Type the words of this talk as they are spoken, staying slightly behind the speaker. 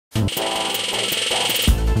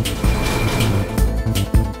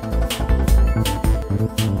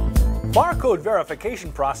Barcode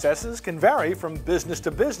verification processes can vary from business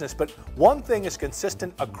to business, but one thing is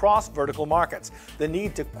consistent across vertical markets: the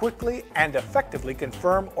need to quickly and effectively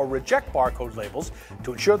confirm or reject barcode labels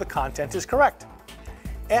to ensure the content is correct.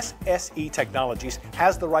 SSE Technologies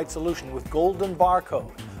has the right solution with Golden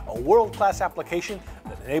Barcode, a world-class application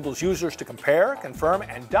that enables users to compare, confirm,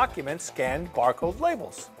 and document scanned barcode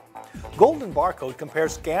labels. Golden Barcode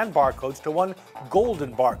compares scanned barcodes to one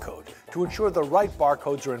golden barcode to ensure the right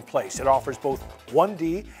barcodes are in place. It offers both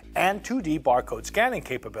 1D and 2D barcode scanning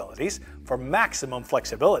capabilities for maximum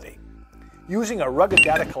flexibility. Using a rugged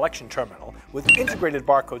data collection terminal with integrated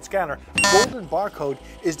barcode scanner, Golden Barcode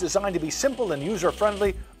is designed to be simple and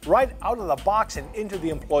user-friendly right out of the box and into the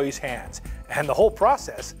employee's hands. And the whole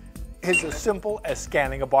process is as simple as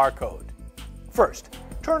scanning a barcode. First,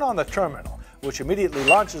 turn on the terminal, which immediately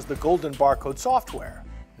launches the Golden Barcode software.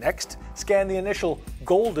 Next, scan the initial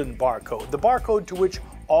Golden Barcode, the barcode to which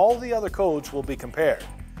all the other codes will be compared.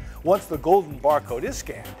 Once the Golden Barcode is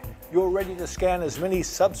scanned, you're ready to scan as many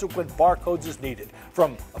subsequent barcodes as needed,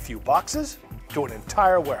 from a few boxes to an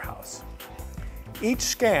entire warehouse. Each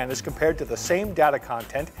scan is compared to the same data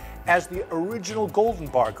content as the original Golden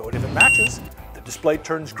Barcode. If it matches, the display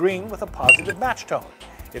turns green with a positive match tone.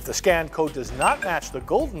 If the scanned code does not match the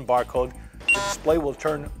Golden Barcode, the display will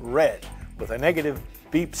turn red with a negative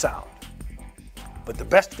beep sound. But the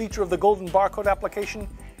best feature of the Golden Barcode application: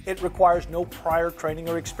 it requires no prior training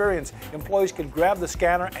or experience. Employees can grab the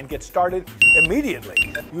scanner and get started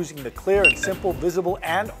immediately, using the clear and simple, visible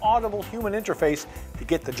and audible human interface to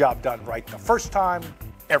get the job done right the first time,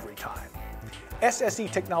 every time.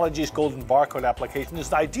 SSE Technologies' Golden Barcode application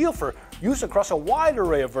is ideal for use across a wide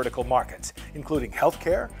array of vertical markets, including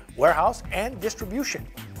healthcare, warehouse, and distribution.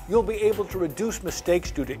 You'll be able to reduce mistakes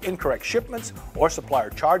due to incorrect shipments or supplier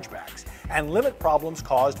chargebacks, and limit problems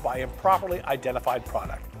caused by improperly identified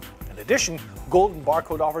product. In addition, Golden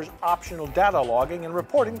Barcode offers optional data logging and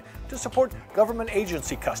reporting to support government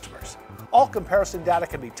agency customers. All comparison data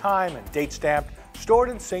can be time and date stamped, stored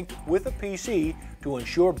and synced with a PC to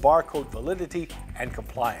ensure barcode validity and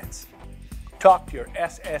compliance. Talk to your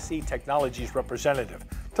SSE Technologies representative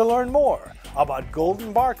to learn more about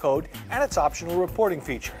Golden Barcode and its optional reporting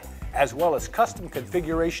feature, as well as custom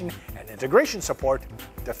configuration and integration support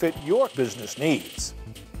to fit your business needs.